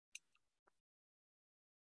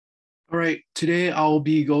All right, today I'll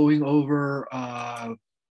be going over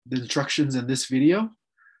the instructions in this video,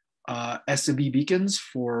 SMB beacons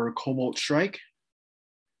for Cobalt Strike.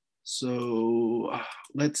 So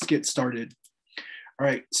let's get started. All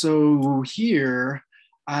right, so here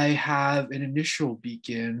I have an initial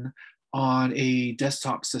beacon on a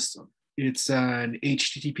desktop system. It's an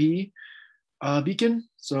HTTP beacon.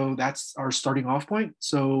 So that's our starting off point.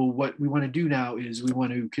 So what we want to do now is we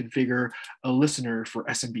want to configure a listener for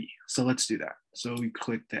SMB. So let's do that. So we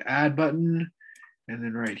click the add button, and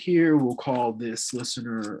then right here, we'll call this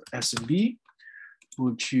listener SMB.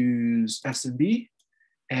 We'll choose SMB.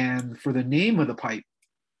 And for the name of the pipe,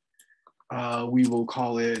 we will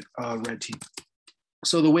call it red team.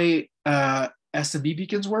 So the way SMB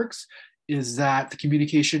beacons works is that the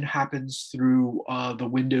communication happens through the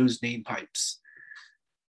Windows name pipes.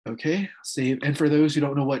 Okay, save. And for those who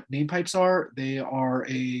don't know what name pipes are, they are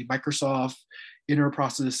a Microsoft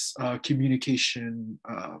inter-process communication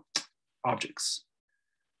objects.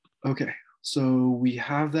 Okay, so we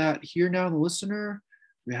have that here now in the listener.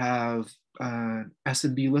 We have an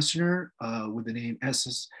SMB listener with the name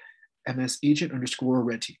MS agent underscore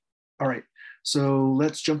red team. All right, so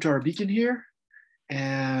let's jump to our beacon here.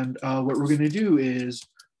 And what we're going to do is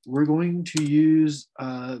we're going to use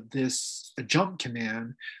this jump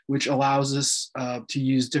command, which allows us to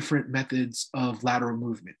use different methods of lateral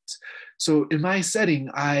movement. So in my setting,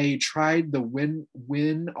 I tried the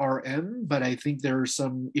WinRM, but I think there are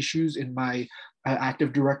some issues in my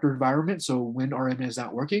Active Directory environment. So WinRM is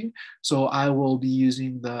not working. So I will be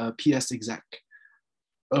using the PSExec.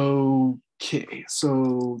 Okay,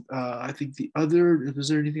 so I think the other, is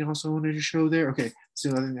there anything else I wanted to show there? Okay, so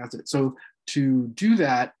I think that's it. So to do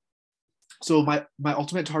that, so my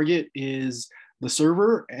ultimate target is the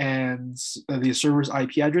server, and the server's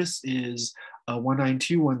IP address is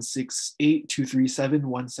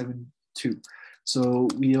 192.168.237.172. So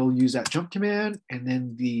we'll use that jump command, and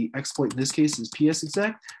then the exploit in this case is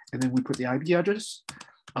PSExec, and then we put the IP address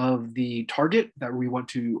of the target that we want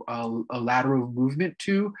to a lateral movement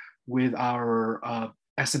to with our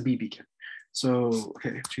SMB beacon. So,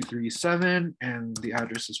 okay, 237, and the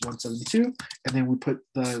address is 172, and then we put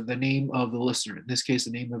the name of the listener. In this case,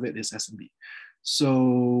 the name of it is SMB.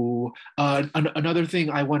 So another thing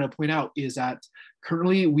I want to point out is that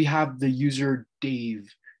currently we have the user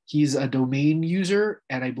Dave. He's a domain user,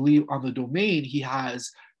 and I believe on the domain he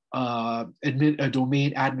has domain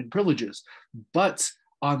admin privileges. But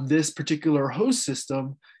on this particular host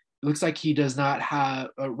system, it looks like he does not have,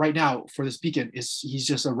 right now for this beacon, he's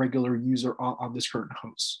just a regular user on this current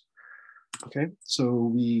host. Okay, so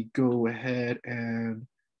we go ahead and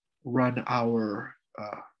run our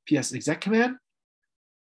PSExec command,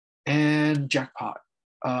 and jackpot.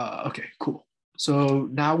 Okay, cool. So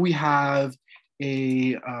now we have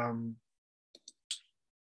a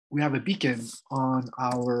beacon on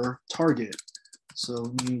our target.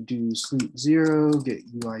 So we do sleep 0, get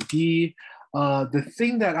UID. The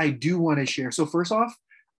thing that I do want to share, so first off,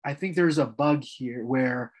 I think there's a bug here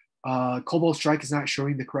where Cobalt Strike is not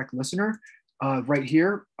showing the correct listener. Right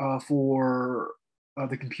here for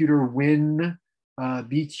the computer Win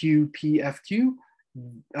BQPFQ,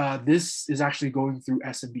 this is actually going through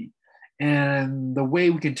SMB. And the way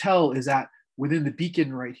we can tell is that within the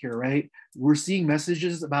beacon right here, right, we're seeing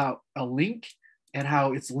messages about a link and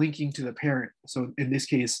how it's linking to the parent. So in this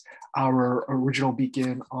case, our original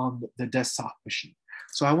beacon on the desktop machine.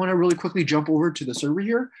 So I want to really quickly jump over to the server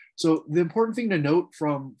here. So the important thing to note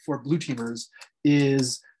for blue teamers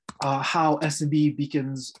is how SMB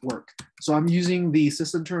beacons work. So I'm using the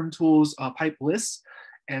system term tools pipe list.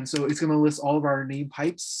 And so it's going to list all of our name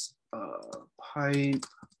pipes, pipe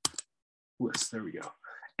list, there we go.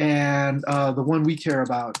 And the one we care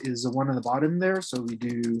about is the one on the bottom there. So we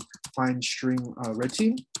do find string red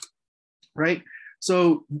team, right?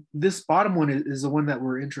 So this bottom one is the one that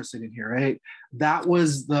we're interested in here, right? That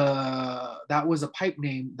was a pipe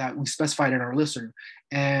name that we specified in our listener.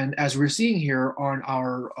 And as we're seeing here on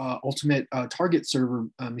our ultimate target server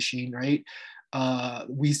machine, right?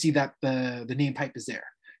 We see that the name pipe is there.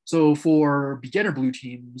 So for beginner blue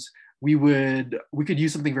teams, we could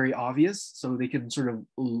use something very obvious so they can sort of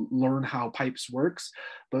learn how pipes works.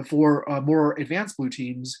 But for more advanced blue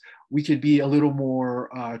teams, we could be a little more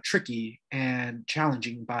tricky and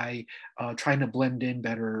challenging by trying to blend in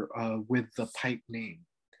better with the pipe name.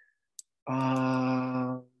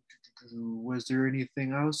 Was there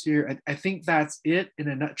anything else here? I think that's it in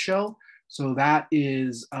a nutshell. So that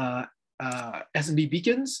is SMB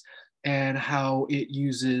beacons and how it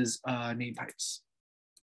uses name pipes.